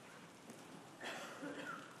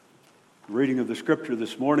Reading of the Scripture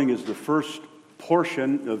this morning is the first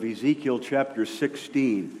portion of Ezekiel chapter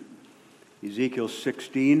 16. Ezekiel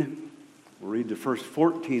 16, we'll read the first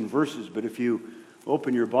 14 verses, but if you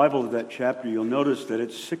open your Bible to that chapter, you'll notice that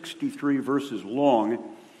it's 63 verses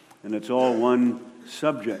long, and it's all one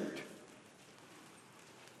subject.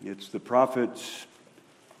 It's the prophet's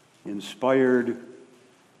inspired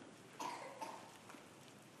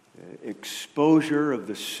exposure of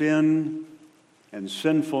the sin and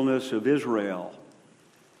sinfulness of Israel.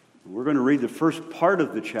 We're going to read the first part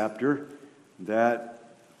of the chapter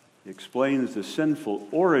that explains the sinful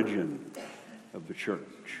origin of the church.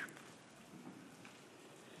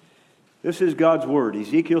 This is God's Word,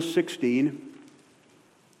 Ezekiel 16,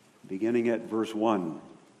 beginning at verse 1.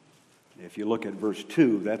 If you look at verse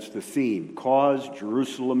 2, that's the theme. Cause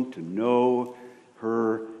Jerusalem to know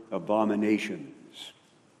her abominations.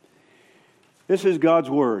 This is God's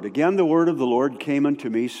word. Again, the word of the Lord came unto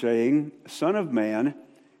me, saying, Son of man,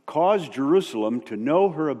 cause Jerusalem to know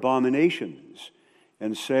her abominations,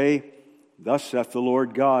 and say, Thus saith the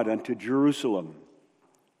Lord God unto Jerusalem,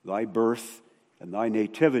 Thy birth and thy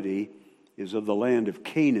nativity is of the land of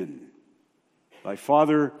Canaan. Thy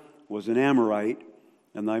father was an Amorite,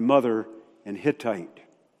 and thy mother an Hittite.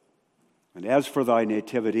 And as for thy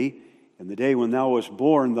nativity, in the day when thou wast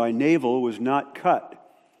born, thy navel was not cut,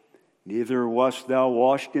 neither wast thou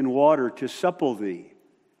washed in water to supple thee.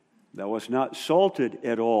 Thou wast not salted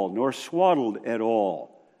at all, nor swaddled at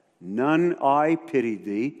all. None eye pitied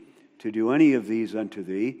thee to do any of these unto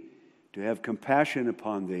thee, to have compassion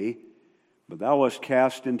upon thee. But thou wast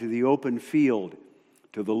cast into the open field,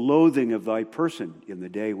 to the loathing of thy person in the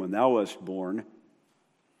day when thou wast born.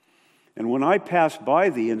 And when I passed by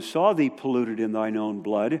thee and saw thee polluted in thine own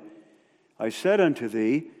blood, I said unto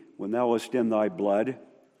thee, when thou wast in thy blood,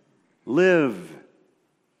 Live.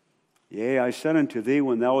 Yea, I said unto thee,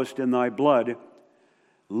 when thou wast in thy blood,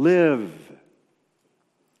 Live.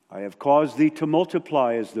 I have caused thee to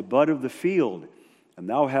multiply as the bud of the field, and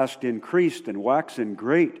thou hast increased and waxen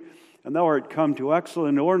great, and thou art come to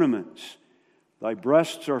excellent ornaments. Thy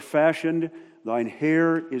breasts are fashioned, thine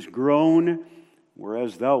hair is grown,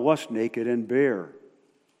 whereas thou wast naked and bare.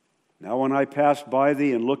 Now when I passed by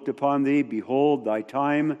thee and looked upon thee, behold, thy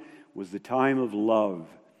time was the time of love.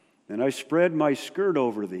 And I spread my skirt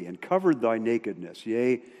over thee, and covered thy nakedness.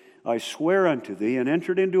 Yea, I swear unto thee, and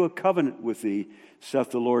entered into a covenant with thee,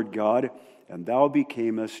 saith the Lord God, and thou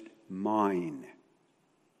becamest mine.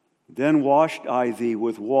 Then washed I thee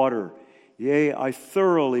with water. Yea, I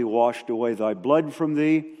thoroughly washed away thy blood from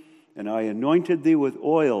thee, and I anointed thee with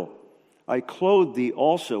oil. I clothed thee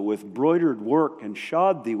also with broidered work, and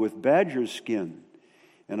shod thee with badger's skin.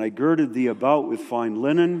 And I girded thee about with fine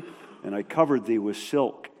linen, and I covered thee with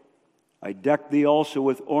silk. I decked thee also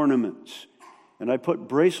with ornaments, and I put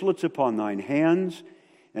bracelets upon thine hands,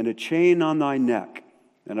 and a chain on thy neck,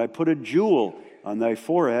 and I put a jewel on thy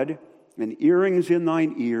forehead, and earrings in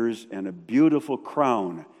thine ears, and a beautiful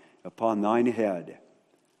crown upon thine head.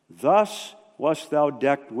 Thus wast thou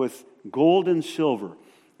decked with gold and silver,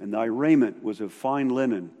 and thy raiment was of fine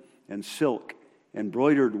linen, and silk, and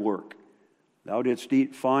broidered work. Thou didst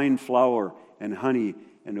eat fine flour, and honey,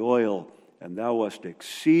 and oil, and thou wast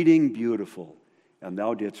exceeding beautiful, and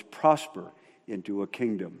thou didst prosper into a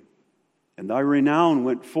kingdom. And thy renown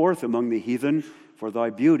went forth among the heathen for thy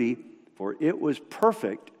beauty, for it was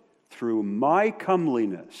perfect through my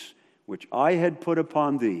comeliness, which I had put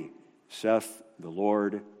upon thee, saith the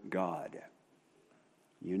Lord God.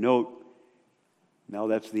 You note, now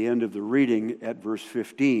that's the end of the reading at verse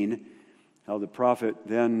 15, how the prophet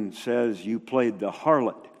then says, You played the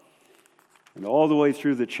harlot. And all the way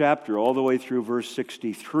through the chapter, all the way through verse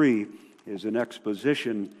 63, is an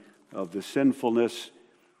exposition of the sinfulness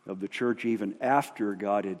of the church even after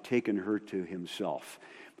God had taken her to himself.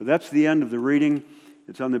 But that's the end of the reading.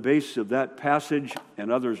 It's on the basis of that passage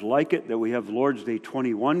and others like it that we have Lord's Day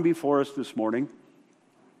 21 before us this morning.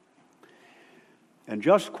 And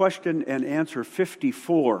just question and answer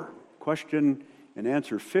 54. Question and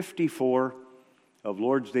answer 54 of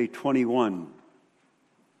Lord's Day 21.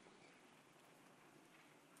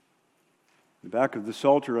 The back of the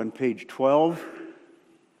Psalter on page 12,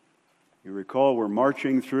 you recall we're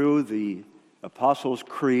marching through the Apostles'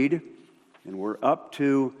 Creed, and we're up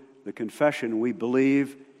to the confession we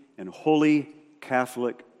believe in Holy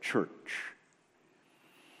Catholic Church.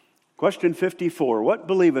 Question 54, What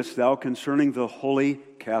believest thou concerning the Holy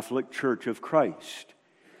Catholic Church of Christ?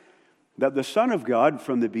 That the Son of God,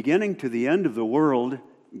 from the beginning to the end of the world,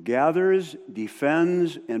 gathers,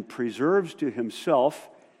 defends, and preserves to himself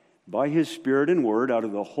by his Spirit and Word out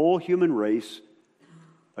of the whole human race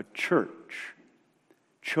a church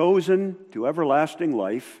chosen to everlasting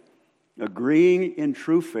life, agreeing in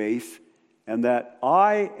true faith, and that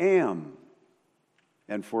I am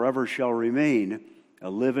and forever shall remain a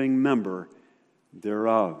living member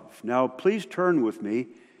thereof. Now, please turn with me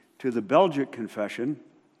to the Belgic Confession.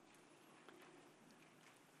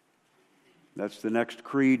 That's the next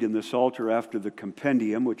creed in the Psalter after the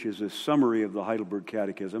Compendium, which is a summary of the Heidelberg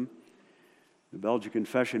Catechism. The Belgic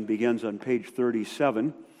Confession begins on page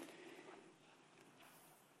 37.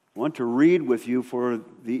 I want to read with you for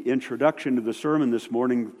the introduction to the sermon this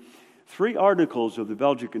morning 3 articles of the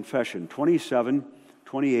Belgic Confession, 27,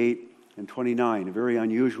 28, and 29. A very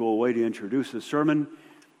unusual way to introduce the sermon.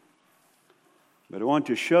 But I want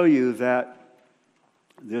to show you that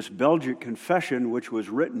this Belgic Confession, which was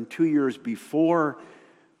written 2 years before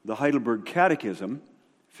the Heidelberg Catechism,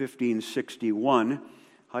 1561,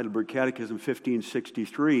 Heidelberg Catechism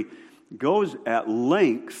 1563, goes at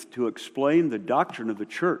length to explain the doctrine of the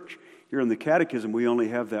church. Here in the Catechism, we only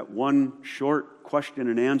have that one short question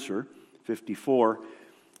and answer, 54.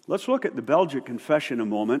 Let's look at the Belgic Confession a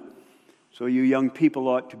moment. So you young people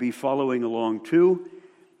ought to be following along too.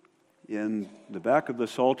 In the back of the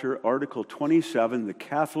Psalter, Article 27, the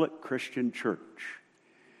Catholic Christian Church.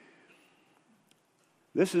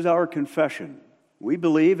 This is our confession. We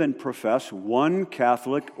believe and profess one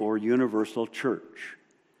Catholic or universal church,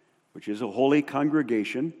 which is a holy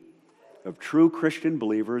congregation of true Christian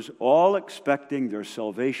believers, all expecting their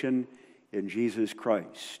salvation in Jesus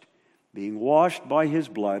Christ, being washed by His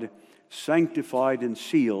blood, sanctified and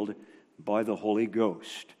sealed by the Holy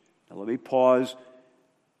Ghost. Now let me pause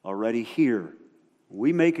already here.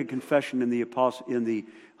 We make a confession in the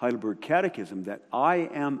Heidelberg Catechism that I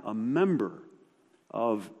am a member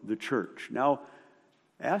of the church. Now,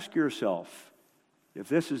 ask yourself if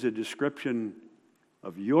this is a description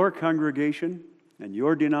of your congregation and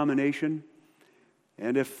your denomination,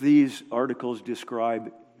 and if these articles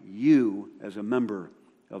describe you as a member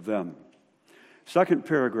of them. Second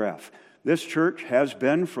paragraph. This church has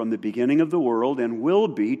been from the beginning of the world and will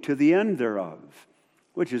be to the end thereof,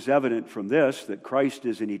 which is evident from this, that Christ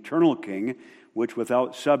is an eternal king, which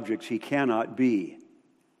without subjects he cannot be.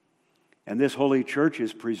 And this holy church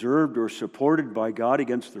is preserved or supported by God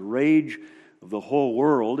against the rage of the whole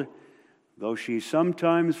world, though she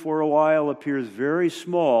sometimes for a while appears very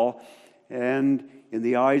small and in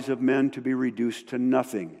the eyes of men to be reduced to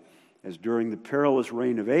nothing, as during the perilous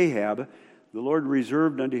reign of Ahab, the Lord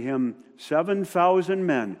reserved unto him 7,000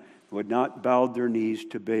 men who had not bowed their knees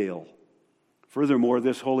to Baal. Furthermore,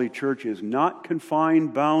 this holy church is not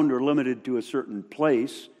confined, bound, or limited to a certain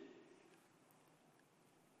place,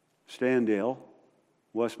 Standale,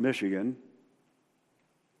 West Michigan,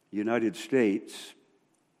 United States,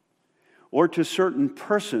 or to certain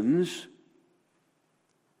persons,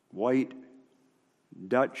 white,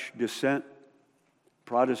 Dutch descent,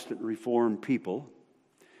 Protestant Reformed people,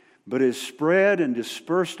 but is spread and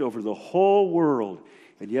dispersed over the whole world,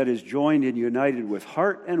 and yet is joined and united with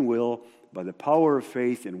heart and will by the power of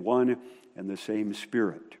faith in one and the same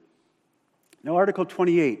Spirit. Now, Article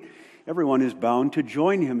 28, everyone is bound to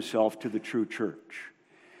join himself to the true church.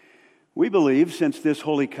 We believe, since this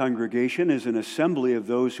holy congregation is an assembly of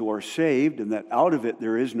those who are saved, and that out of it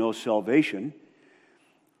there is no salvation,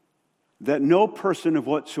 that no person of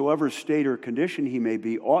whatsoever state or condition he may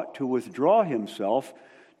be ought to withdraw himself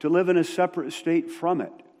to live in a separate state from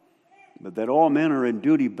it, but that all men are in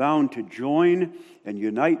duty bound to join and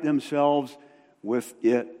unite themselves with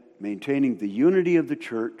it, maintaining the unity of the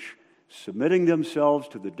church, submitting themselves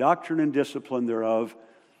to the doctrine and discipline thereof,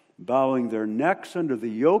 bowing their necks under the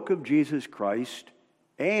yoke of Jesus Christ,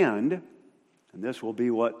 and this will be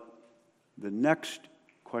what the next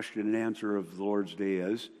question and answer of the Lord's Day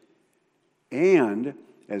is, and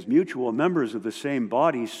as mutual members of the same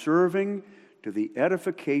body, serving to the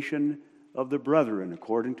edification of the brethren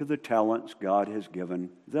according to the talents God has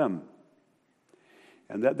given them.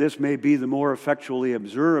 And that this may be the more effectually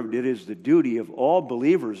observed, it is the duty of all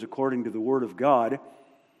believers according to the Word of God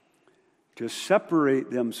to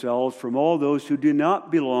separate themselves from all those who do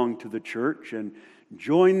not belong to the church and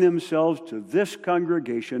join themselves to this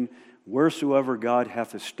congregation wheresoever God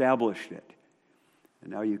hath established it.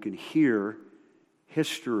 And now you can hear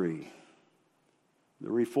history. The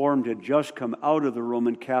Reformed had just come out of the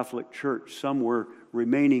Roman Catholic Church. Some were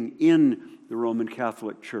remaining in the Roman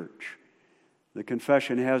Catholic Church. The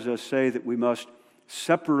confession has us say that we must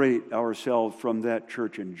separate ourselves from that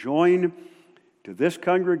church and join to this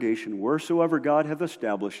congregation wheresoever God hath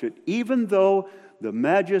established it, even though the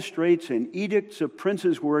magistrates and edicts of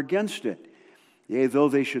princes were against it, yea, though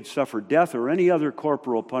they should suffer death or any other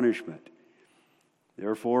corporal punishment.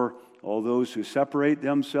 Therefore, all those who separate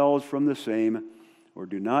themselves from the same or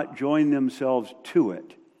do not join themselves to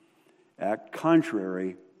it act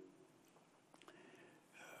contrary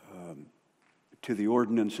to the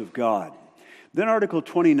ordinance of God. Then Article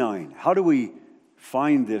 29, how do we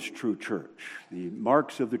find this true church? The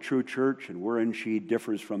marks of the true church and wherein she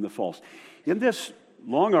differs from the false. In this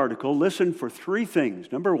long article, listen for three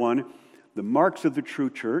things. Number one, the marks of the true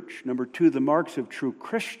church. Number two, the marks of true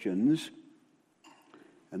Christians.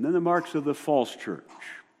 And then the marks of the false church.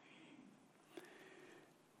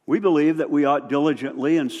 We believe that we ought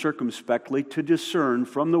diligently and circumspectly to discern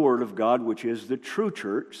from the Word of God, which is the true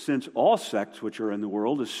church, since all sects which are in the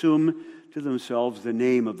world assume to themselves the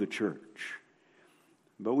name of the church.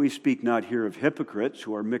 But we speak not here of hypocrites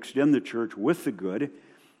who are mixed in the church with the good,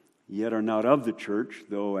 yet are not of the church,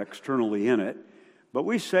 though externally in it. But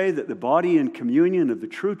we say that the body and communion of the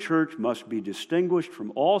true church must be distinguished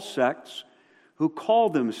from all sects who call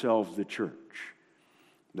themselves the church.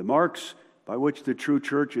 The marks by which the true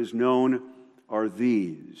church is known are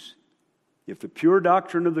these. If the pure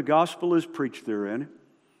doctrine of the gospel is preached therein,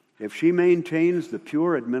 if she maintains the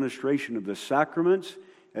pure administration of the sacraments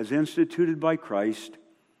as instituted by Christ,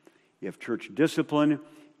 if church discipline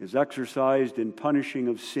is exercised in punishing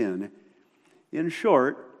of sin, in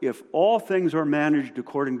short, if all things are managed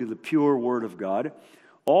according to the pure word of God,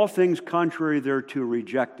 all things contrary thereto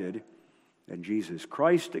rejected, and Jesus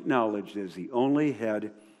Christ acknowledged as the only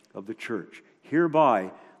head of the church.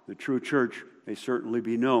 Hereby the true church may certainly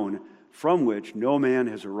be known, from which no man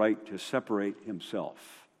has a right to separate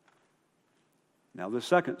himself. Now the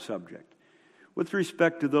second subject. With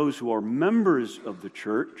respect to those who are members of the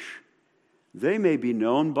church, they may be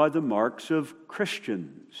known by the marks of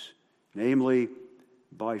Christians, namely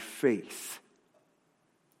by faith.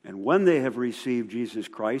 And when they have received Jesus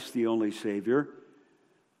Christ, the only Savior,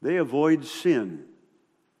 they avoid sin.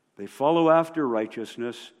 They follow after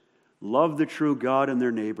righteousness, love the true God and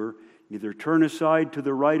their neighbor, neither turn aside to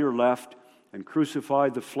the right or left, and crucify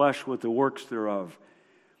the flesh with the works thereof.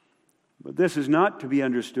 But this is not to be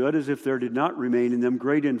understood as if there did not remain in them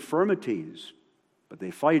great infirmities, but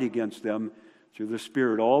they fight against them through the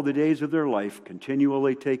Spirit all the days of their life,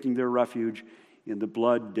 continually taking their refuge in the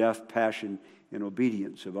blood, death, passion, and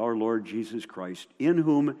obedience of our Lord Jesus Christ, in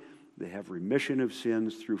whom they have remission of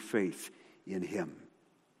sins through faith in Him.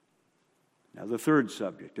 Now the third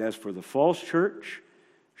subject. As for the false church,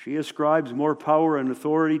 she ascribes more power and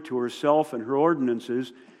authority to herself and her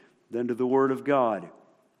ordinances than to the Word of God,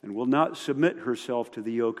 and will not submit herself to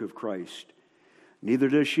the yoke of Christ. Neither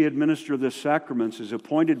does she administer the sacraments as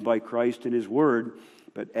appointed by Christ in His Word,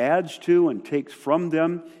 but adds to and takes from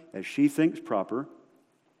them as she thinks proper.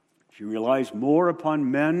 She relies more upon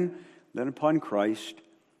men than upon Christ,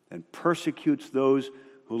 and persecutes those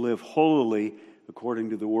who live holily according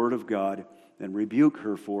to the Word of God, and rebuke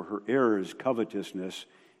her for her errors, covetousness,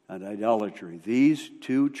 and idolatry. These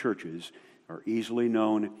two churches are easily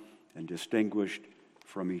known and distinguished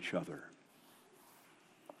from each other.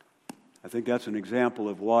 I think that's an example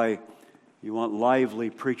of why you want lively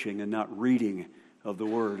preaching and not reading of the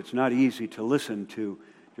Word. It's not easy to listen to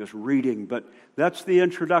just reading, but that's the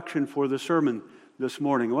introduction for the sermon this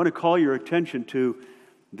morning. I want to call your attention to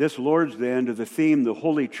this Lord's Day under the theme, the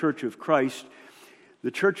Holy Church of Christ.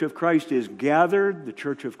 The Church of Christ is gathered, the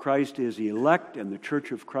Church of Christ is elect, and the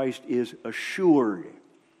Church of Christ is assured.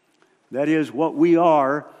 That is, what we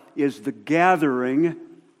are is the gathering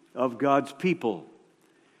of God's people.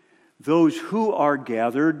 Those who are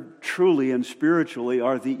gathered truly and spiritually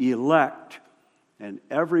are the elect, and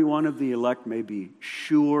every one of the elect may be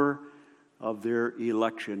sure of their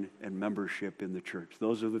election and membership in the church.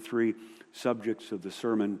 Those are the three subjects of the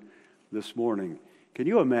sermon this morning. Can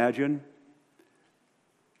you imagine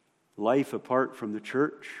life apart from the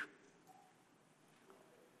church?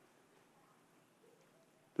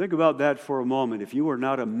 Think about that for a moment. If you were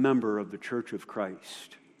not a member of the Church of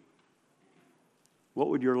Christ, what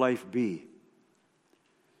would your life be?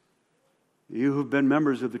 You who've been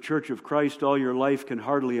members of the Church of Christ all your life can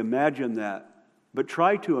hardly imagine that. But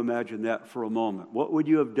try to imagine that for a moment. What would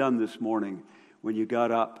you have done this morning when you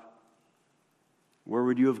got up? Where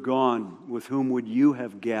would you have gone? With whom would you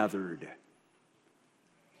have gathered?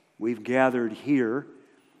 We've gathered here.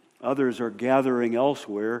 Others are gathering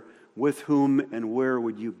elsewhere. With whom and where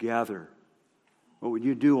would you gather? What would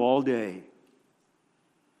you do all day?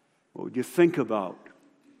 What would you think about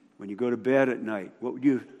when you go to bed at night? What would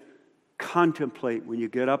you contemplate when you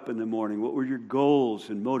get up in the morning? What would your goals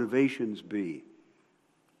and motivations be?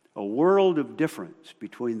 A world of difference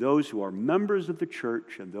between those who are members of the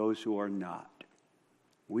church and those who are not.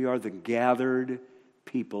 We are the gathered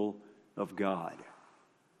people of God.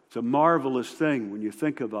 It's a marvelous thing when you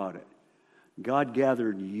think about it. God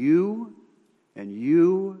gathered you and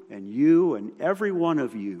you and you and every one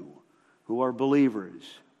of you who are believers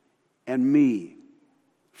and me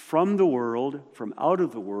from the world, from out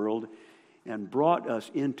of the world, and brought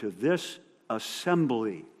us into this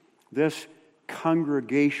assembly, this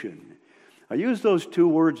congregation. I use those two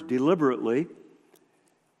words deliberately.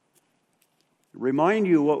 Remind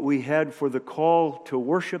you what we had for the call to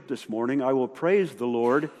worship this morning. I will praise the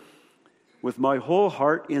Lord with my whole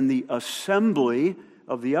heart in the assembly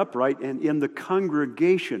of the upright and in the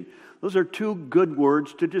congregation. Those are two good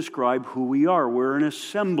words to describe who we are. We're an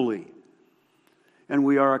assembly, and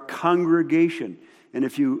we are a congregation. And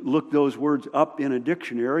if you look those words up in a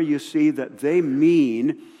dictionary, you see that they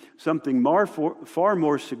mean something far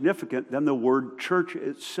more significant than the word church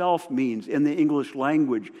itself means in the English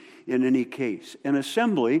language in any case. An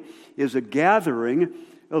assembly is a gathering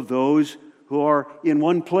of those who are in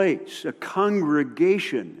one place. A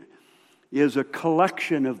congregation is a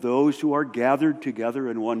collection of those who are gathered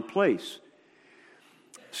together in one place.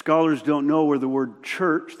 Scholars don't know where the word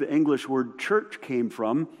church, the English word church, came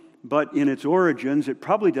from, but in its origins, it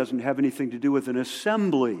probably doesn't have anything to do with an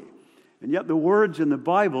assembly. And yet the words in the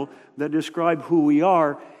Bible that describe who we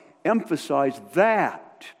are emphasize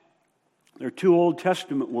that. There are two Old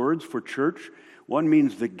Testament words for church. One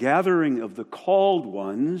means the gathering of the called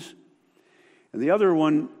ones, and the other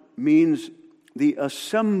one means the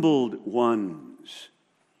assembled ones.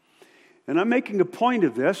 And I'm making a point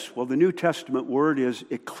of this. Well, the New Testament word is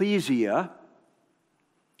ecclesia.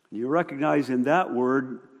 You recognize in that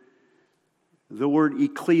word the word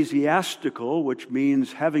ecclesiastical, which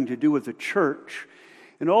means having to do with the church.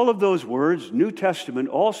 And all of those words, New Testament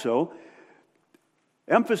also,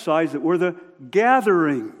 emphasize that we're the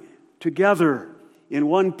gathering together in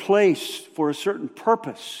one place for a certain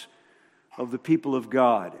purpose of the people of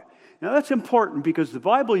God. Now that's important because the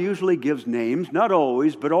Bible usually gives names, not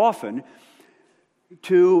always, but often,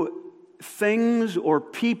 to things or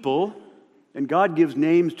people, and God gives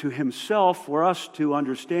names to Himself for us to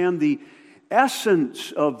understand the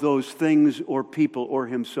essence of those things or people or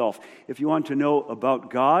Himself. If you want to know about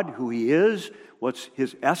God, who He is, what's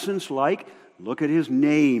His essence like, look at His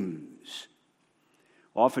names.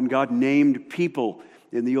 Often God named people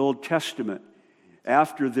in the Old Testament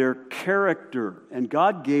after their character, and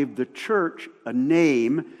God gave the church a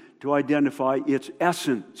name to identify its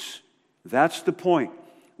essence. That's the point.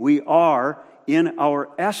 We are, in our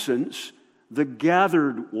essence, the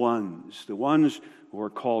gathered ones, the ones who are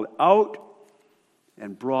called out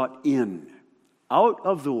and brought in, out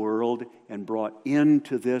of the world and brought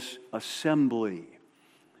into this assembly.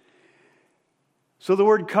 So the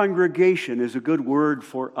word congregation is a good word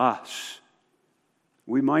for us.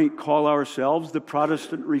 We might call ourselves the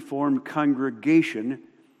Protestant Reformed Congregation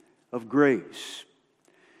of Grace.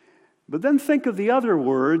 But then think of the other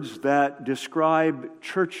words that describe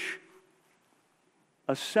church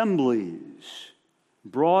assemblies,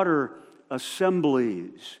 broader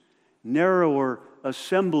assemblies, narrower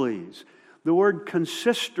assemblies. The word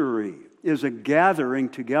consistory is a gathering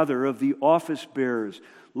together of the office bearers.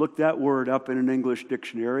 Look that word up in an English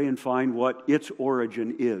dictionary and find what its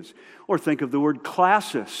origin is. Or think of the word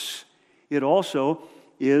classis. It also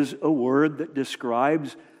is a word that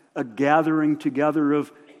describes a gathering together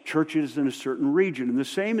of churches in a certain region. And the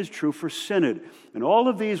same is true for synod. And all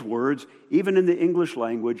of these words, even in the English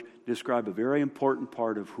language, describe a very important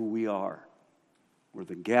part of who we are. We're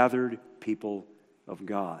the gathered people of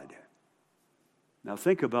God. Now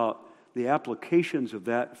think about the applications of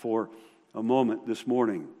that for a moment this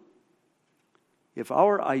morning. If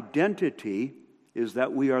our identity is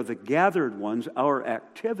that we are the gathered ones, our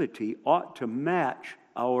activity ought to match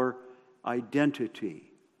our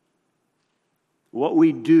identity. What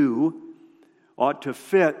we do ought to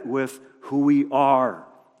fit with who we are.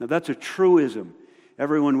 Now that's a truism.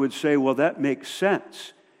 Everyone would say, well, that makes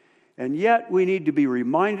sense. And yet we need to be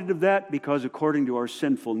reminded of that because according to our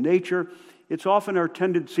sinful nature, it's often our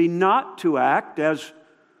tendency not to act as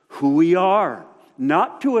who we are,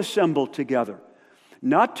 not to assemble together,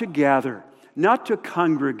 not to gather, not to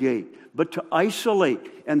congregate, but to isolate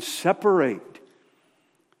and separate.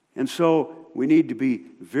 And so we need to be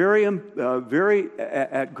very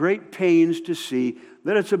at great pains to see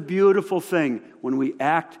that it's a beautiful thing when we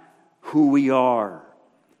act who we are.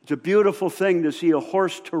 It's a beautiful thing to see a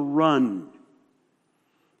horse to run.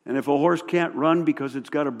 And if a horse can't run because it's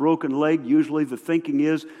got a broken leg, usually the thinking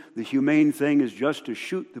is the humane thing is just to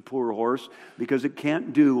shoot the poor horse because it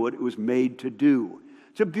can't do what it was made to do.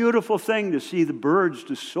 It's a beautiful thing to see the birds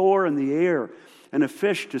to soar in the air and a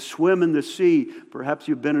fish to swim in the sea. Perhaps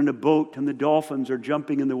you've been in a boat and the dolphins are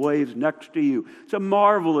jumping in the waves next to you. It's a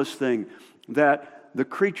marvelous thing that the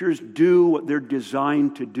creatures do what they're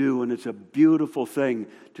designed to do, and it's a beautiful thing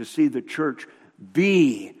to see the church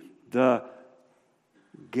be the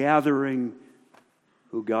gathering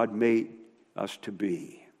who God made us to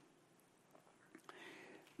be.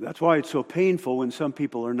 That's why it's so painful when some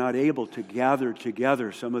people are not able to gather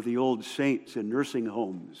together. Some of the old saints in nursing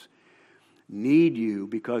homes need you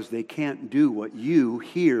because they can't do what you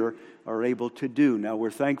here are able to do. Now, we're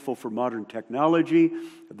thankful for modern technology.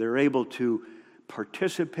 They're able to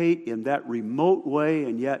participate in that remote way,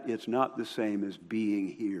 and yet it's not the same as being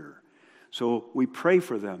here. So we pray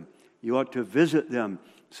for them. You ought to visit them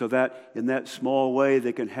so that in that small way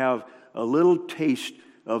they can have a little taste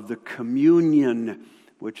of the communion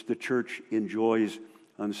which the church enjoys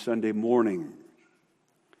on Sunday morning.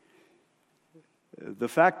 The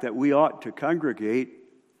fact that we ought to congregate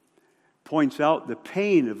points out the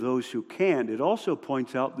pain of those who can't. It also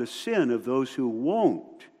points out the sin of those who won't.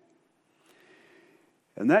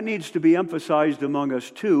 And that needs to be emphasized among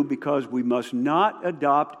us too, because we must not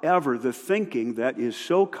adopt ever the thinking that is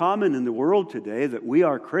so common in the world today that we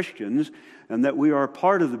are Christians and that we are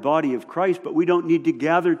part of the body of Christ, but we don't need to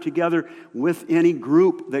gather together with any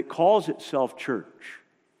group that calls itself church.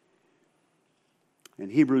 In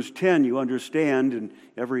Hebrews 10, you understand, and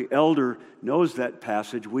every elder knows that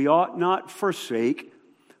passage, we ought not forsake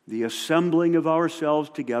the assembling of ourselves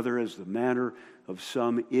together as the manner of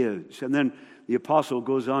some is. And then the apostle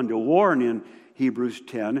goes on to warn in Hebrews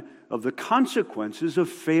 10 of the consequences of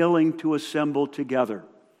failing to assemble together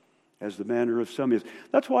as the manner of some is.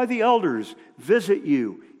 That's why the elders visit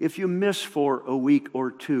you if you miss for a week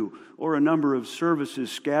or two or a number of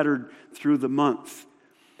services scattered through the month.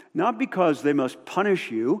 Not because they must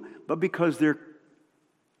punish you, but because they're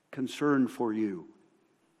concerned for you.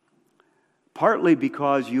 Partly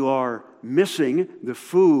because you are missing the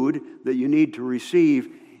food that you need to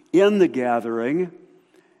receive in the gathering.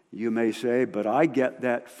 You may say, but I get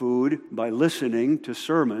that food by listening to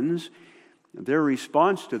sermons. Their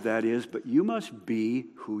response to that is, but you must be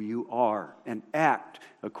who you are and act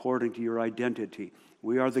according to your identity.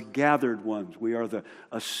 We are the gathered ones. We are the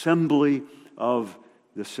assembly of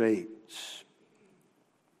the saints.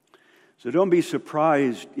 So don't be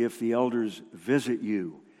surprised if the elders visit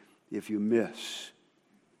you if you miss.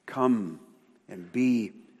 Come and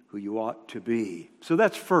be who you ought to be. So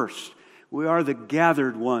that's first. We are the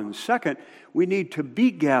gathered ones. Second, we need to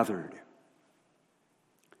be gathered.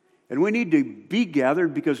 And we need to be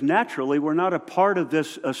gathered because naturally we're not a part of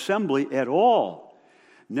this assembly at all.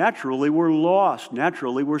 Naturally we're lost.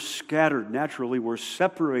 Naturally we're scattered. Naturally we're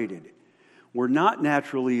separated. We're not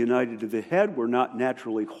naturally united to the head. We're not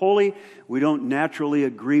naturally holy. We don't naturally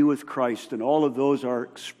agree with Christ. And all of those are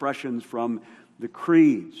expressions from the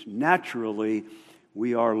creeds. Naturally,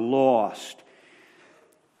 we are lost.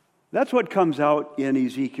 That's what comes out in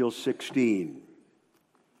Ezekiel 16.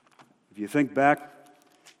 If you think back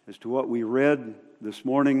as to what we read this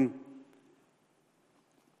morning,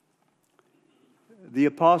 the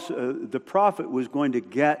prophet was going to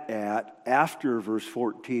get at, after verse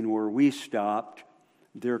 14 where we stopped,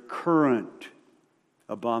 their current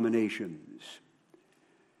abominations.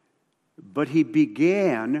 But he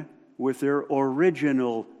began with their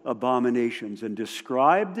original abominations and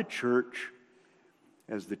described the church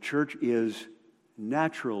as the church is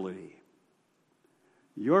naturally.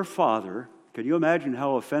 Your father, can you imagine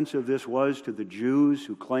how offensive this was to the Jews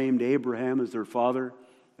who claimed Abraham as their father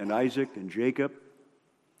and Isaac and Jacob?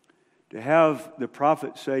 To have the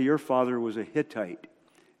prophet say your father was a Hittite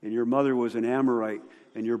and your mother was an Amorite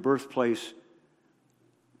and your birthplace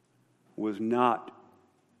was not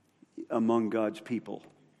among God's people.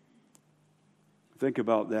 Think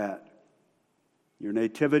about that. Your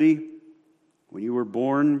nativity, when you were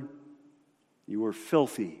born, you were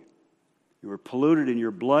filthy. You were polluted in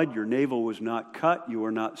your blood. Your navel was not cut. You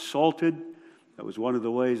were not salted. That was one of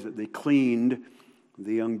the ways that they cleaned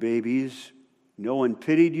the young babies. No one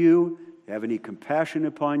pitied you, have any compassion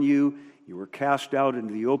upon you. You were cast out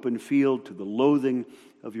into the open field to the loathing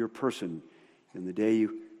of your person in the day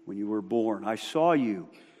when you were born. I saw you.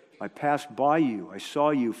 I passed by you. I saw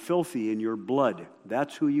you filthy in your blood.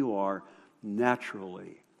 That's who you are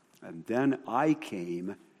naturally. And then I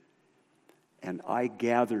came and I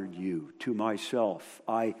gathered you to myself.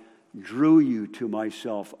 I drew you to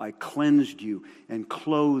myself. I cleansed you and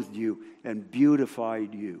clothed you and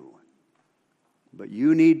beautified you. But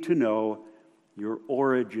you need to know your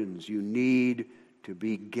origins. You need to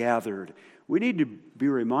be gathered. We need to be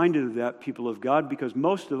reminded of that, people of God, because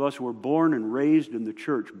most of us were born and raised in the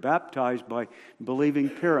church, baptized by believing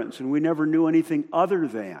parents, and we never knew anything other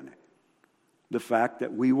than the fact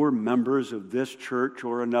that we were members of this church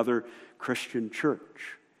or another Christian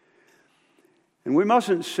church. And we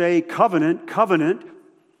mustn't say covenant, covenant,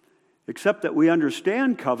 except that we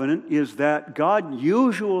understand covenant is that God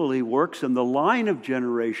usually works in the line of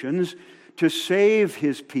generations to save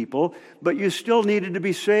His people, but you still needed to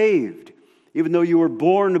be saved. Even though you were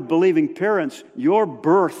born of believing parents, your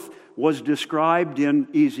birth was described in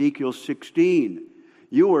Ezekiel 16.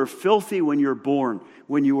 You were filthy when you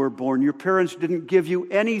were born. Your parents didn't give you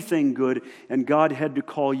anything good, and God had to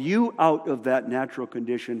call you out of that natural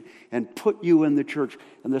condition and put you in the church.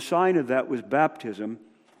 And the sign of that was baptism,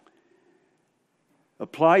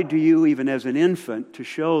 applied to you even as an infant to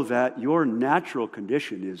show that your natural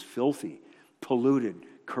condition is filthy, polluted,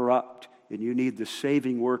 corrupt, and you need the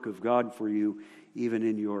saving work of God for you even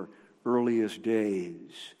in your earliest days.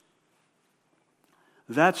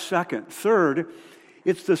 That's second. Third,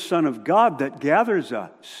 it's the Son of God that gathers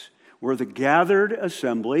us. We're the gathered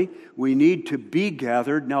assembly. We need to be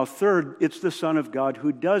gathered. Now, third, it's the Son of God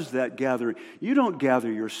who does that gathering. You don't gather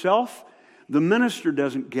yourself. The minister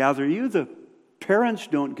doesn't gather you. The parents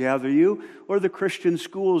don't gather you, or the Christian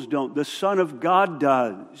schools don't. The Son of God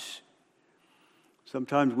does.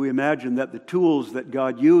 Sometimes we imagine that the tools that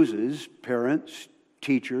God uses, parents,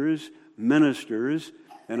 teachers, ministers,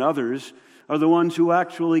 and others, are the ones who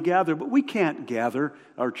actually gather. But we can't gather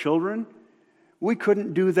our children. We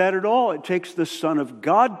couldn't do that at all. It takes the Son of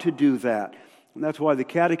God to do that. And that's why the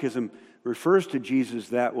Catechism refers to Jesus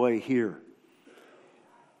that way here.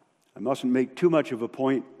 I mustn't make too much of a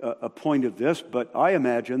point of this, but I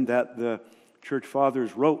imagine that the Church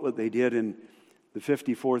Fathers wrote what they did in the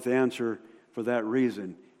 54th answer for that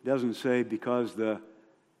reason. It doesn't say because the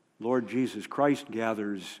Lord Jesus Christ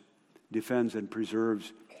gathers, defends, and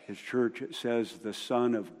preserves His church. It says the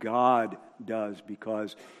Son of God does,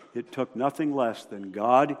 because it took nothing less than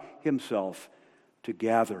God Himself to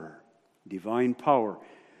gather. Divine power,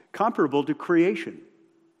 comparable to creation.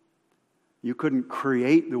 You couldn't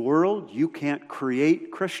create the world. You can't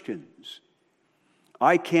create Christians.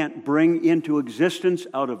 I can't bring into existence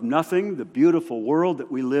out of nothing the beautiful world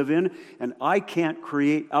that we live in, and I can't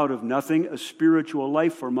create out of nothing a spiritual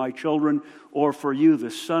life for my children or for you. The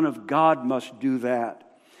Son of God must do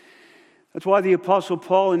that. That's why the Apostle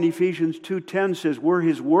Paul in Ephesians 2:10 says, we're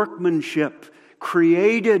His workmanship,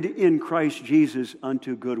 created in Christ Jesus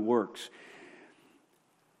unto good works.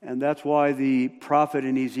 And that's why the prophet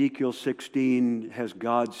in Ezekiel 16 has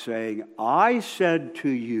God saying, I said to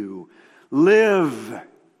you, live.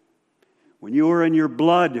 When you were in your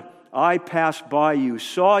blood, I passed by you,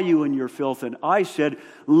 saw you in your filth, and I said,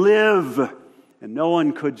 live. And no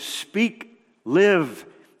one could speak, live,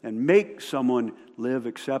 and make someone live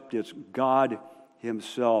except it's God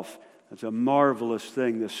Himself. That's a marvelous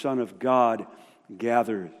thing. The Son of God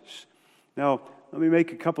gathers. Now, let me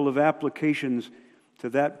make a couple of applications to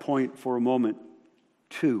that point for a moment,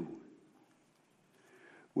 too.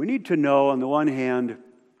 We need to know, on the one hand,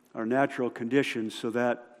 our natural conditions so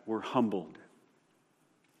that we're humbled.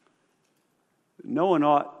 No one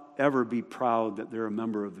ought ever be proud that they're a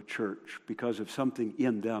member of the church because of something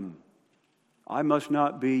in them. I must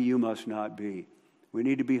not be, you must not be. We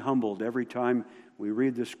need to be humbled every time we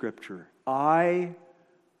read the Scripture. I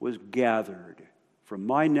was gathered from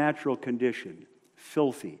my natural condition,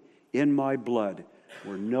 filthy, in my blood,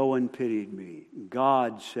 where no one pitied me.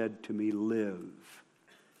 God said to me, live.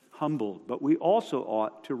 Humbled. But we also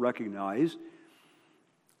ought to recognize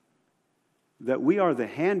that we are the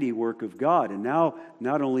handiwork of God. And now,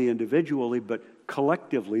 not only individually, but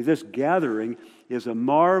collectively, this gathering is a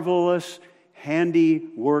marvelous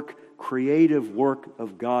handiwork, creative work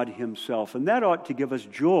of God Himself. And that ought to give us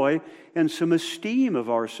joy and some esteem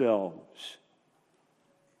of ourselves.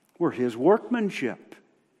 We're His workmanship.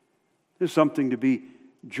 There's something to be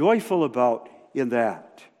joyful about in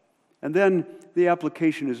that. And then the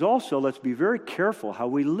application is also, let's be very careful how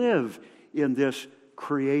we live in this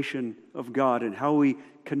creation of God and how we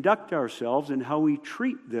conduct ourselves and how we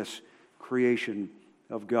treat this creation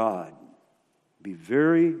of God. Be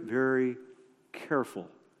very, very careful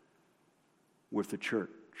with the church,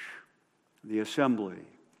 the assembly.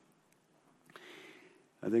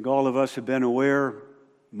 I think all of us have been aware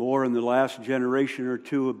more in the last generation or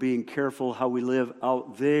two of being careful how we live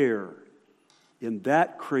out there in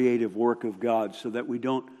that creative work of God so that we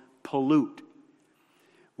don't pollute.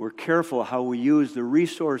 We're careful how we use the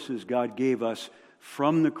resources God gave us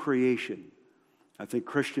from the creation. I think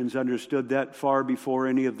Christians understood that far before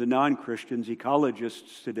any of the non-Christians,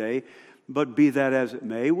 ecologists today, But be that as it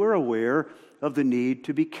may, we're aware of the need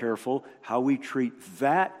to be careful how we treat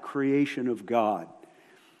that creation of God.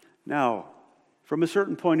 Now, from a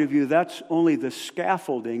certain point of view, that's only the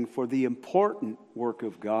scaffolding for the important work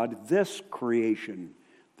of God, this creation,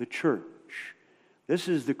 the church. This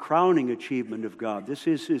is the crowning achievement of God. This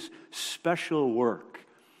is His special work,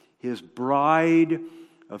 His bride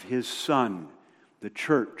of His Son, the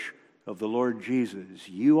church of the Lord Jesus.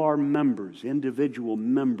 You are members, individual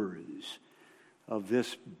members of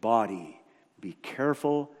this body. Be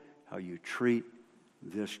careful how you treat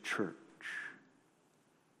this church.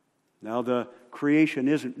 Now, the creation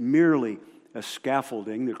isn't merely a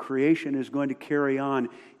scaffolding. The creation is going to carry on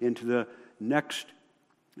into the next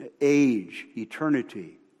age,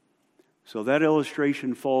 eternity. So that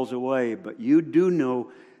illustration falls away, but you do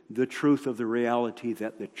know the truth of the reality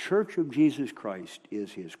that the church of Jesus Christ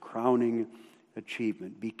is His crowning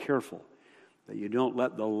achievement. Be careful that you don't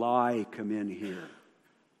let the lie come in here.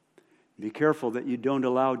 Be careful that you don't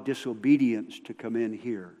allow disobedience to come in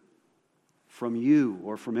here from you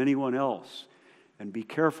or from anyone else. And be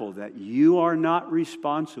careful that you are not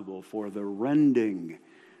responsible for the rending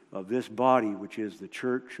of this body, which is the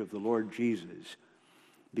church of the Lord Jesus.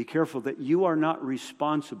 Be careful that you are not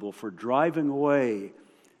responsible for driving away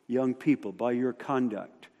young people by your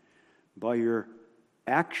conduct, by your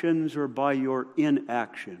actions, or by your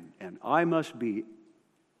inaction. And I must be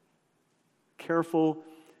careful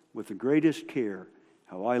with the greatest care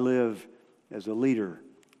how I live as a leader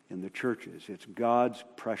in the churches. It's God's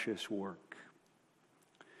precious work.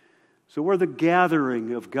 So we're the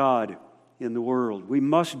gathering of God in the world. We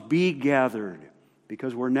must be gathered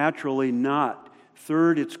because we're naturally not.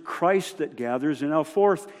 Third, it's Christ that gathers. And now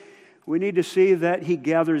fourth, we need to see that He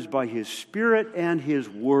gathers by His Spirit and His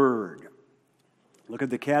Word. Look at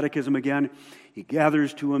the Catechism again. He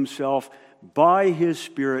gathers to Himself by His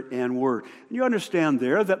Spirit and Word. And you understand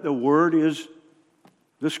there that the Word is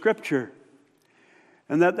the Scripture.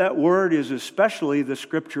 And that Word is especially the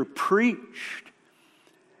Scripture preached.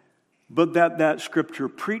 But that Scripture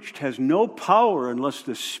preached has no power unless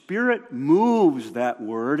the Spirit moves that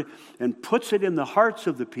Word and puts it in the hearts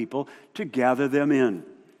of the people to gather them in.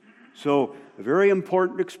 So, a very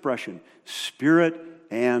important expression, Spirit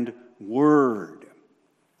and Word.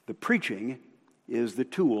 The preaching is the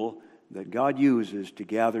tool that God uses to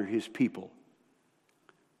gather His people.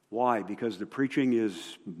 Why? Because the preaching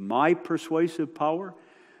is my persuasive power?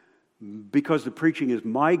 Because the preaching is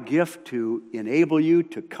my gift to enable you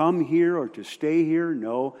to come here or to stay here?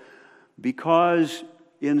 No. Because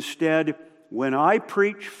instead, when I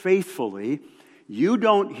preach faithfully, you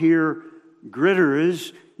don't hear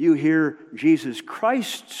gritters, you hear Jesus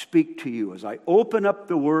Christ speak to you. As I open up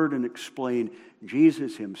the Word and explain,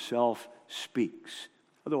 Jesus Himself speaks.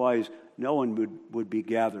 Otherwise, no one would be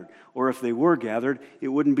gathered. Or if they were gathered, it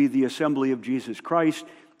wouldn't be the assembly of Jesus Christ.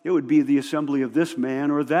 It would be the assembly of this man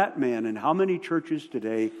or that man. And how many churches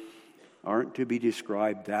today aren't to be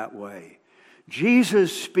described that way?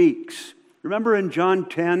 Jesus speaks. Remember in John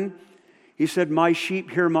 10, He said, "My sheep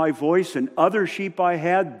hear my voice, and other sheep I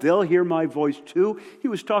had, they'll hear my voice too." He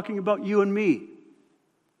was talking about you and me.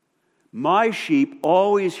 My sheep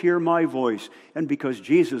always hear my voice. And because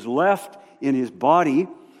Jesus left in His body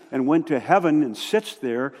and went to heaven and sits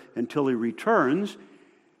there until He returns,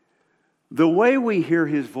 the way we hear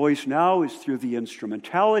His voice now is through the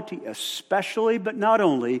instrumentality, especially, but not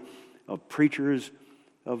only, of preachers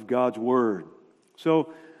of God's Word.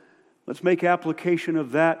 So let's make application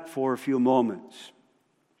of that for a few moments.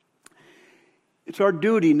 It's our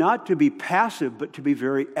duty not to be passive, but to be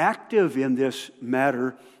very active in this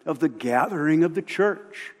matter of the gathering of the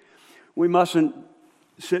church. We mustn't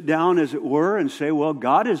sit down, as it were, and say, well,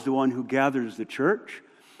 God is the one who gathers the church.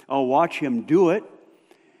 I'll watch Him do it.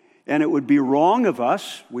 And it would be wrong of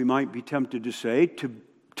us, we might be tempted to say, to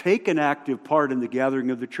take an active part in the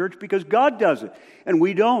gathering of the church because God does it, and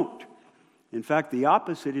we don't. In fact, the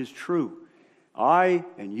opposite is true. I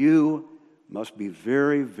and you must be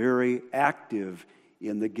very, very active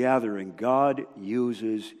in the gathering. God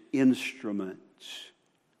uses instruments.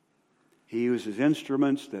 He uses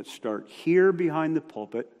instruments that start here behind the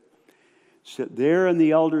pulpit, sit there in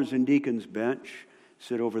the elders and deacons bench,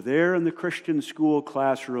 sit over there in the Christian school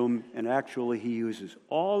classroom, and actually He uses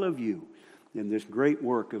all of you in this great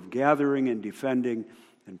work of gathering and defending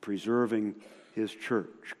and preserving His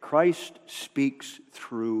church. Christ speaks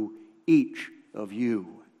through each of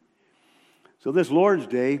you. So this Lord's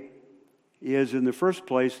Day is, in the first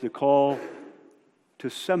place, the call to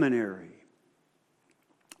seminary.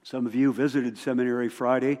 Some of you visited Seminary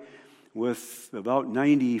Friday with about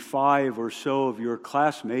 95 or so of your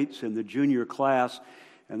classmates in the junior class,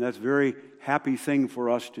 And that's a very happy thing for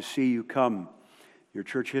us to see you come. Your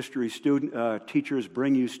church history teachers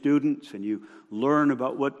bring you students, and you learn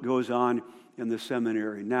about what goes on in the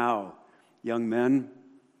seminary. Now, young men,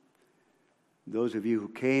 those of you who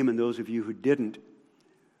came and those of you who didn't,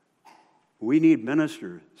 we need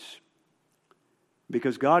ministers,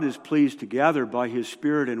 because God is pleased to gather by His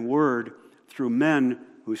Spirit and Word through men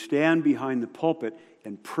who stand behind the pulpit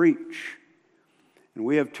and preach. And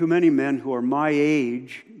we have too many men who are my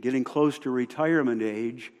age, getting close to retirement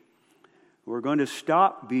age, who are going to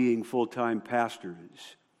stop being full-time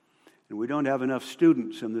pastors. And we don't have enough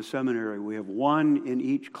students in the seminary. We have one in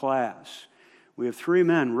each class. We have 3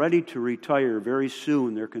 men ready to retire very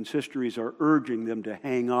soon. Their consistories are urging them to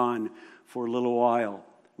hang on for a little while.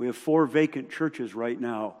 We have 4 vacant churches right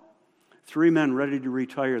now. 3 men ready to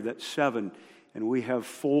retire, that's 7. And we have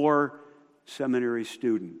 4 seminary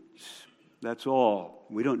students. That's all.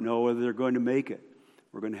 We don't know whether they're going to make it.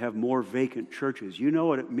 We're going to have more vacant churches. You know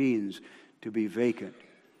what it means to be vacant.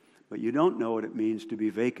 But you don't know what it means to be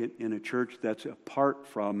vacant in a church that's apart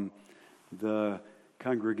from the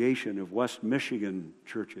congregation of West Michigan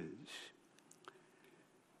churches.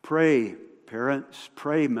 Pray, parents,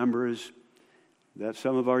 pray, members, that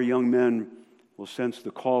some of our young men will sense the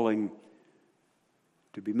calling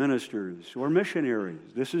to be ministers or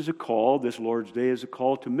missionaries. This is a call, this Lord's Day is a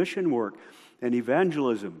call to mission work and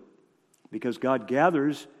evangelism, because God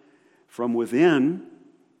gathers from within,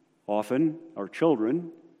 often our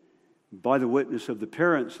children, by the witness of the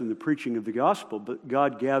parents and the preaching of the gospel, but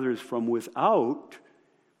God gathers from without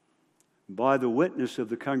by the witness of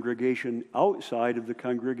the congregation outside of the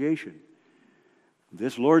congregation.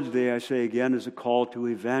 This Lord's Day, I say again, is a call to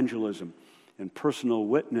evangelism and personal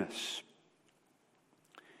witness.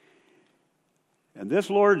 And this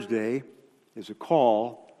Lord's Day is a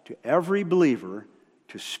call to every believer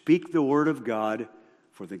to speak the Word of God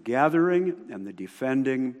for the gathering and the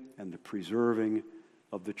defending and the preserving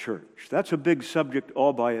of the church. That's a big subject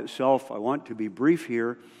all by itself. I want to be brief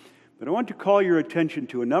here, but I want to call your attention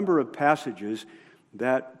to a number of passages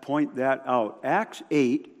that point that out. Acts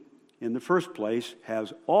 8, in the first place,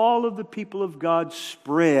 has all of the people of God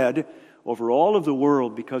spread over all of the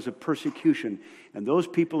world because of persecution. And those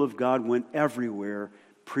people of God went everywhere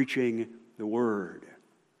preaching the Word.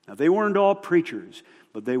 Now, they weren't all preachers,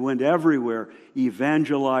 but they went everywhere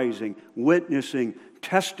evangelizing, witnessing,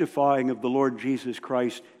 testifying of the Lord Jesus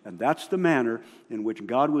Christ. And that's the manner in which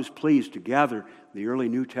God was pleased to gather the early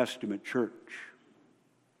New Testament church.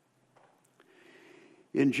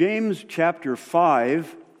 In James chapter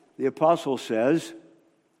 5, the apostle says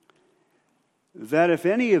that if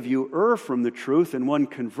any of you err from the truth and one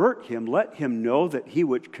convert him, let him know that he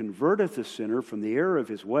which converteth a sinner from the error of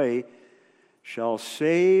his way shall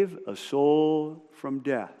save a soul from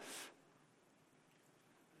death.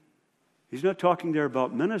 He's not talking there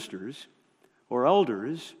about ministers or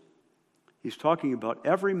elders. He's talking about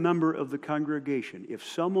every member of the congregation. If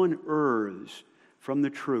someone errs from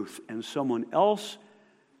the truth and someone else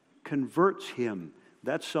converts him,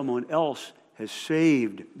 that someone else has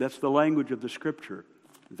saved, that's the language of the Scripture,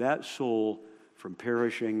 that soul from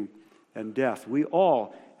perishing and death. We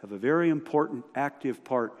all have a very important active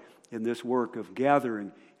part in this work of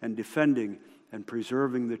gathering and defending and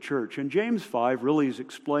preserving the church. And James 5 really is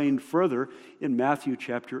explained further in Matthew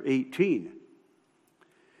chapter 18.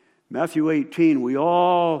 Matthew 18, we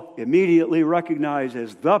all immediately recognize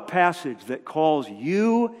as the passage that calls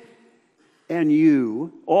you and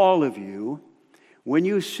you, all of you, when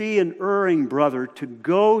you see an erring brother, to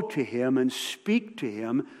go to him and speak to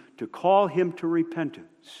him, to call him to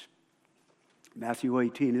repentance. Matthew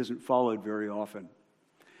 18 isn't followed very often.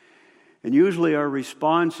 And usually our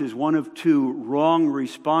response is one of 2 wrong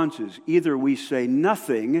responses. Either we say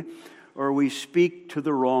nothing or we speak to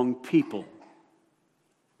the wrong people.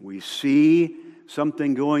 We see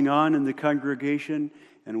something going on in the congregation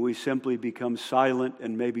and we simply become silent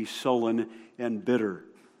and maybe sullen and bitter.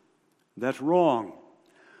 That's wrong.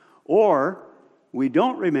 Or we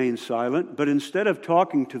don't remain silent, but instead of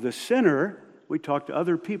talking to the sinner, we talk to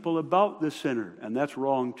other people about the sinner, and that's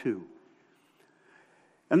wrong too.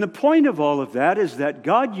 And the point of all of that is that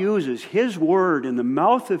God uses His Word in the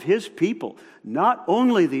mouth of His people, not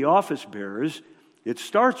only the office bearers, it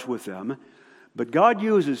starts with them, but God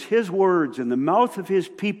uses His words in the mouth of His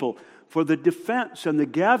people for the defense and the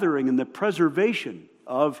gathering and the preservation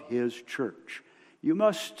of His church. You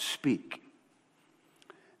must speak.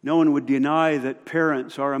 No one would deny that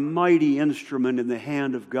parents are a mighty instrument in the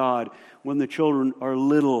hand of God when the children are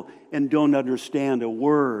little and don't understand a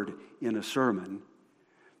word in a sermon.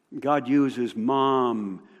 God uses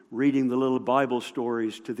mom reading the little Bible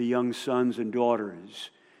stories to the young sons and daughters.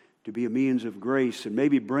 to be a means of grace, and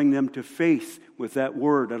maybe bring them to faith with that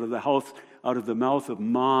word out of the mouth of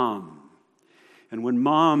Mom. And when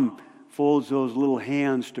Mom folds those little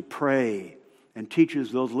hands to pray and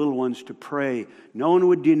teaches those little ones to pray, no one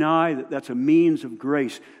would deny that that's a means of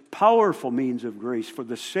grace, powerful means of grace for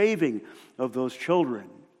the saving of those children.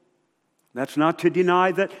 That's not to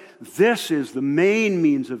deny that this is the main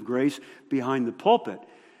means of grace behind the pulpit,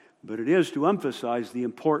 but it is to emphasize the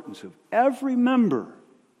importance of every member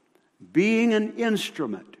being an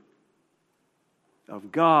instrument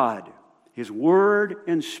of God, His Word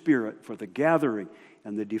and Spirit for the gathering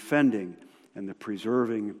and the defending and the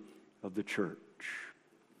preserving of the church.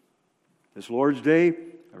 This Lord's Day,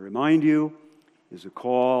 I remind you, is a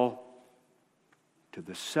call to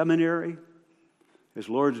the seminary. This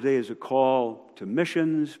Lord's Day is a call to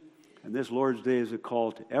missions. And this Lord's Day is a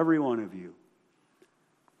call to every one of you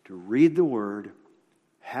to read the Word,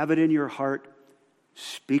 have it in your heart,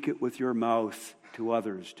 speak it with your mouth to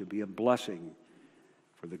others, to be a blessing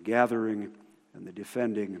for the gathering and the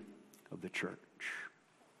defending of the church.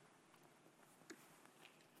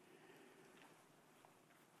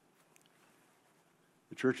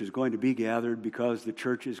 The church is going to be gathered because the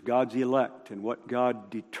church is God's elect, and what God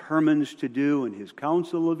determines to do in His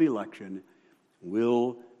council of election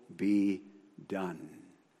will be done.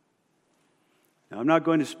 Now, I'm not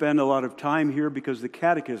going to spend a lot of time here because the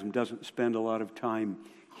Catechism doesn't spend a lot of time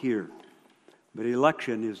here. But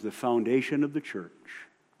election is the foundation of the church.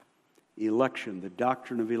 Election, the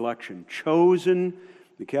doctrine of election. Chosen,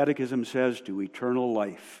 the Catechism says, to eternal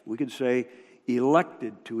life. We could say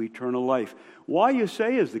elected to eternal life. Why, you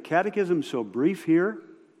say, is the Catechism so brief here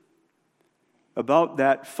about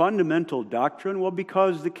that fundamental doctrine? Well,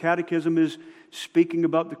 because the Catechism is speaking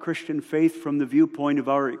about the Christian faith from the viewpoint of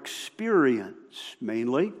our experience,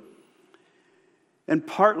 mainly. And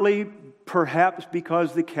partly, perhaps,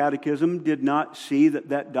 because the Catechism did not see that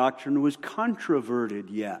that doctrine was controverted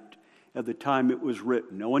yet at the time it was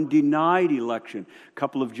written. No one denied election. A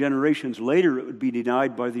couple of generations later, it would be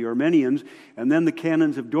denied by the Arminians, and then the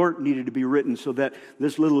canons of Dort needed to be written so that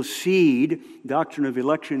this little seed, doctrine of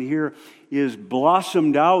election here, is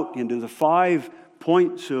blossomed out into the 5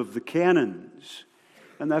 points of the canons.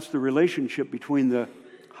 And that's the relationship between the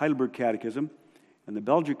Heidelberg Catechism and the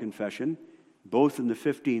Belgic Confession, both in the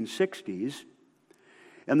 1560s,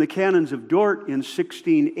 and the canons of Dort in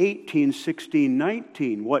 1618,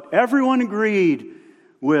 1619. What everyone agreed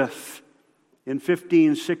with in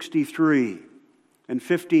 1563 and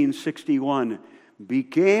 1561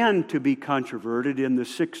 began to be controverted in the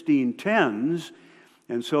 1610s,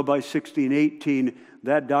 and so by 1618,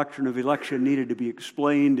 that doctrine of election needed to be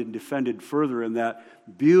explained and defended further in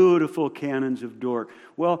that beautiful canons of Dort.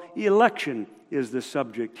 Well, election is the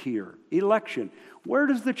subject here. Election. Where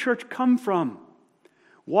does the church come from?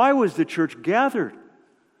 Why was the church gathered?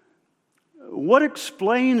 What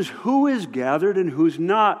explains who is gathered and who's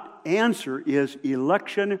not? Answer is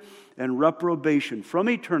election and reprobation. From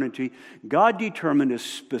eternity, God determined a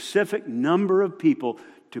specific number of people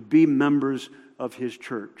to be members of His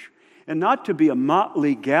church. And not to be a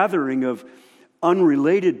motley gathering of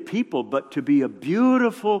unrelated people, but to be a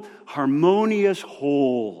beautiful, harmonious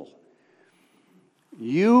whole.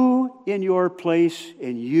 You in your place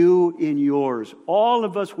and you in yours. All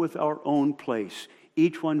of us with our own place.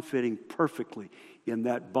 Each one fitting perfectly in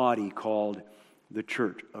that body called the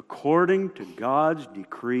church, according to God's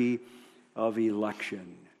decree of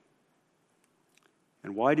election.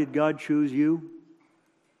 And why did God choose you?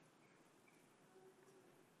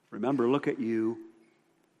 Remember, look at you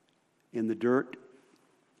in the dirt.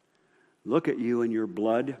 Look at you in your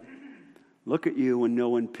blood. Look at you when no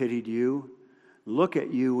one pitied you. Look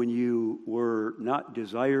at you when you were not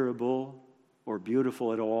desirable or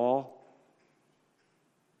beautiful at all.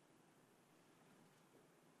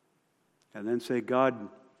 And then say, God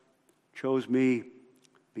chose me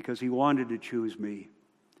because He wanted to choose me.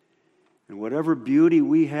 And whatever beauty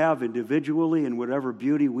we have individually and whatever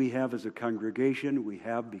beauty we have as a congregation, we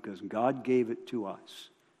have because God gave it to us.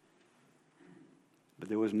 But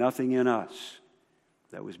there was nothing in us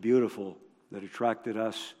that was beautiful that attracted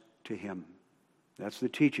us to Him. That's the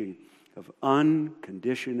teaching of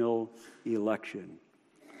unconditional election.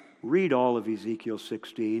 Read all of Ezekiel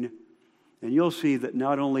 16, and you'll see that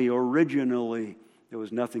not only originally there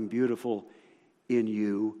was nothing beautiful in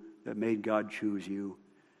you that made God choose you,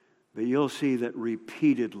 but you'll see that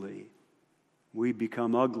repeatedly we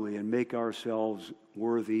become ugly and make ourselves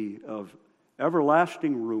worthy of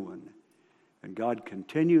everlasting ruin. And God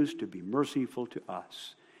continues to be merciful to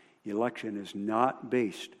us. Election is not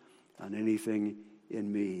based on anything in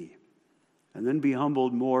me. And then be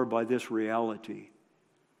humbled more by this reality.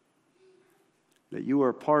 that you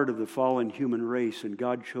are part of the fallen human race and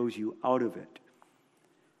God chose you out of it.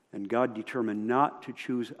 And God determined not to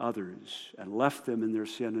choose others and left them in their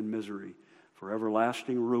sin and misery for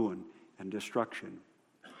everlasting ruin and destruction.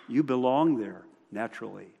 You belong there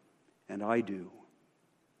naturally, and I do.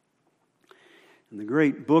 In the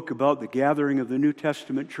great book about the gathering of the New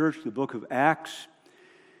Testament church, the book of Acts,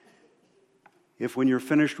 if when you're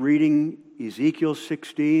finished reading Ezekiel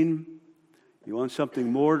 16, you want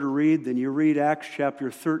something more to read, then you read Acts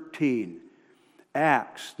chapter 13.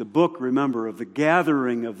 Acts, the book, remember, of the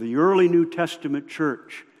gathering of the early New Testament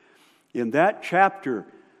church. In that chapter,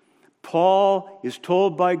 Paul is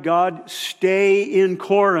told by God, stay in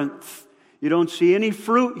Corinth. You don't see any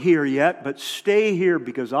fruit here yet, but stay here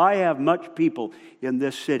because I have much people in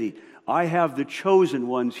this city. I have the chosen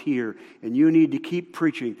ones here, and you need to keep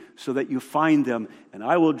preaching so that you find them, and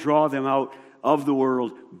I will draw them out of the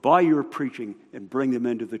world by your preaching and bring them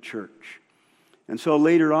into the church. And so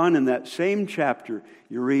later on in that same chapter,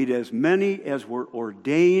 you read, as many as were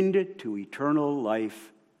ordained to eternal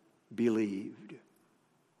life believed.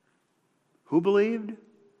 Who believed?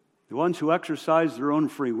 The ones who exercised their own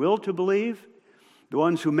free will to believe? The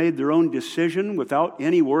ones who made their own decision without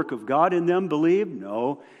any work of God in them believed?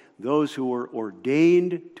 No. Those who were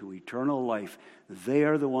ordained to eternal life, they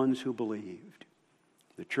are the ones who believed.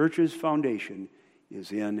 The church's foundation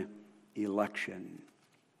is in election.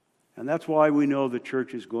 And that's why we know the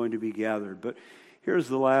church is going to be gathered. But here's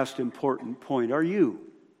the last important point. Are you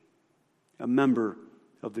a member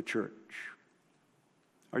of the church?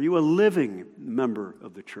 Are you a living member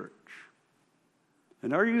of the church?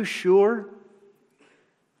 And are you sure?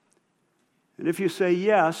 And if you say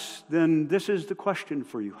yes, then this is the question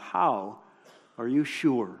for you. How are you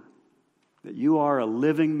sure that you are a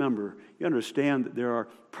living member? You understand that there are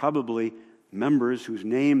probably members whose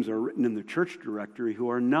names are written in the church directory who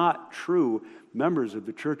are not true members of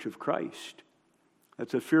the Church of Christ.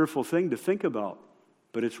 That's a fearful thing to think about,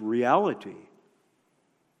 but it's reality.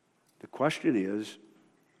 The question is,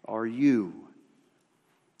 are you?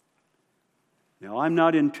 Now, I'm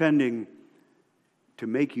not intending to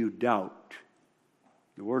make you doubt.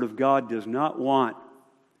 The Word of God does not want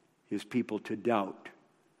His people to doubt.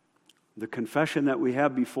 The confession that we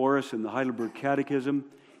have before us in the Heidelberg Catechism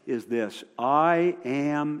is this: I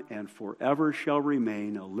am and forever shall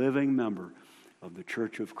remain a living member of the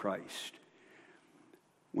Church of Christ.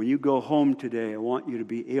 When you go home today, I want you to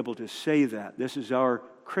be able to say that. This is our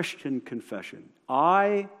Christian confession.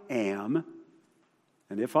 I am,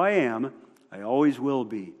 and if I am, I always will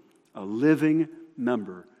be, a living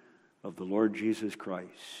member of the Lord Jesus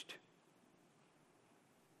Christ.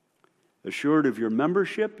 Assured of your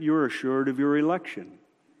membership, you're assured of your election.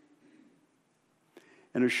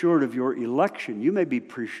 And assured of your election, you may be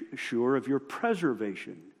sure of your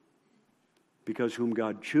preservation. Because whom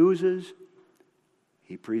God chooses,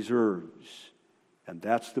 He preserves. And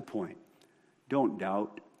that's the point. Don't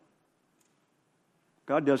doubt.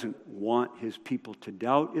 God doesn't want His people to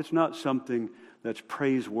doubt. It's not something that's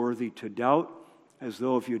praiseworthy to doubt, as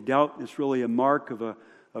though if you doubt, it's really a mark of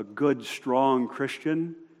a good, strong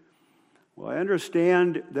Christian. Well, I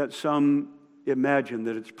understand that some imagine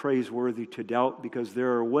that it's praiseworthy to doubt because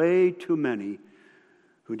there are way too many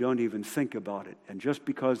who don't even think about it. And just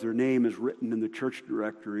because their name is written in the church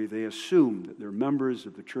directory, they assume that they're members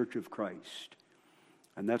of the Church of Christ.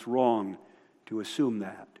 And that's wrong to assume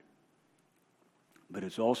that. But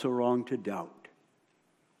it's also wrong to doubt.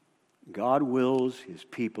 God wills His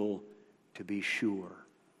people to be sure.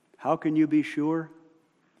 How can you be sure?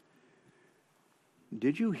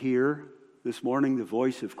 Did you hear this morning the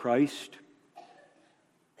voice of Christ?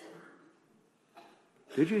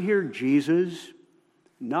 Did you hear Jesus,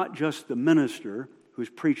 not just the minister who's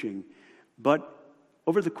preaching, but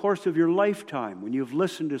over the course of your lifetime, when you've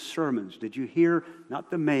listened to sermons, did you hear not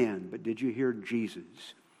the man, but did you hear Jesus?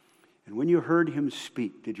 And when you heard Him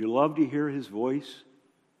speak, did you love to hear His voice?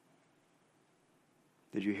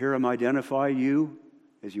 Did you hear Him identify you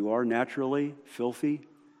as you are naturally, filthy,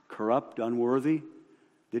 corrupt, unworthy?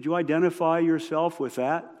 Did you identify yourself with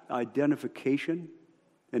that identification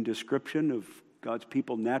and description of God's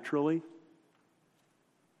people naturally?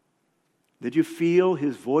 Did you feel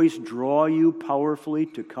His voice draw you powerfully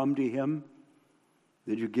to come to Him?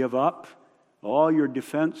 Did you give up all your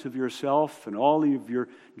defense of yourself and all of your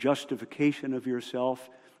justification of yourself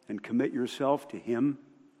and commit yourself to Him?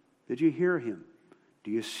 Did you hear Him? Do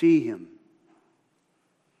you see Him?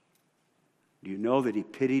 Do you know that He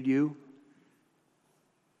pitied you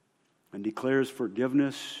and declares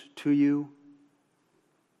forgiveness to you?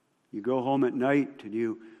 You go home at night and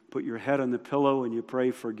you put your head on the pillow and you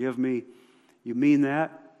pray, forgive me. You mean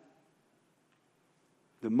that?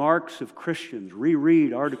 The marks of Christians.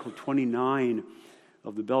 Reread Article 29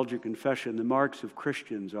 of the Belgian Confession. The marks of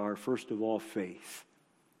Christians are, first of all, faith.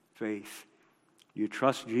 Faith. Do you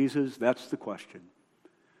trust Jesus? That's the question.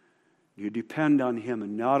 Do you depend on Him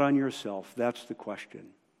and not on yourself? That's the question.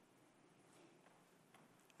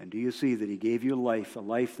 And do you see that He gave you life, a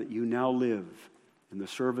life that you now live in the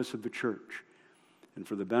service of the church and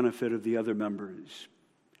for the benefit of the other members?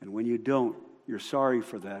 And when you don't, you're sorry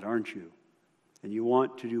for that, aren't you? And you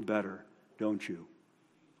want to do better, don't you?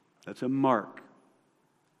 That's a mark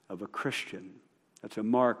of a Christian. That's a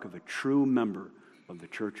mark of a true member of the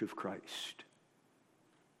Church of Christ.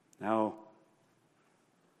 Now,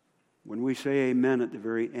 when we say amen at the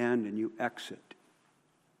very end and you exit,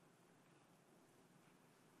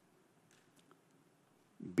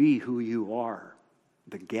 be who you are,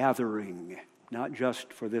 the gathering, not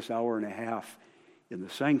just for this hour and a half in the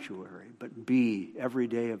sanctuary, but be every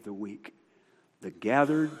day of the week, the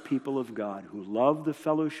gathered people of God who love the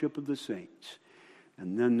fellowship of the saints.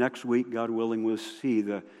 And then next week, God willing, we'll see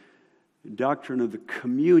the doctrine of the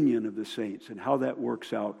communion of the saints and how that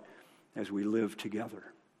works out as we live together.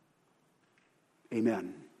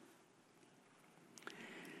 Amen.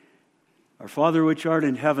 Our Father which art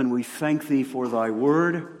in heaven, we thank Thee for Thy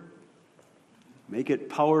word. Make it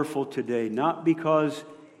powerful today, not because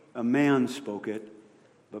a man spoke it,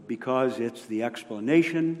 but because it's the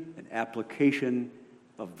explanation and application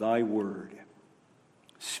of Thy word.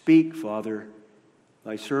 Speak, Father,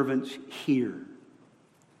 Thy servants hear.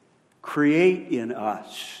 Create in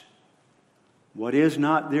us what is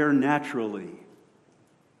not there naturally,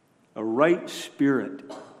 a right spirit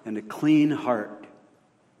and a clean heart,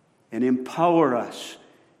 and empower us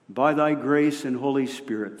by Thy grace and Holy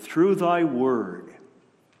Spirit through Thy word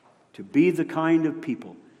to be the kind of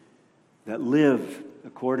people that live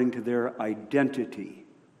according to their identity.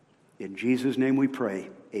 In Jesus' name we pray,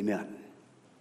 amen.